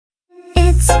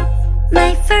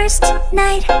first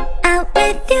night out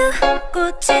with you.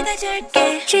 꽃을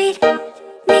줄게. Treat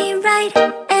me right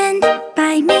and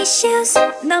buy me shoes.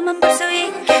 너만 볼 수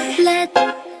있게. Let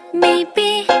me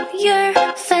be your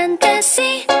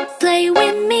fantasy.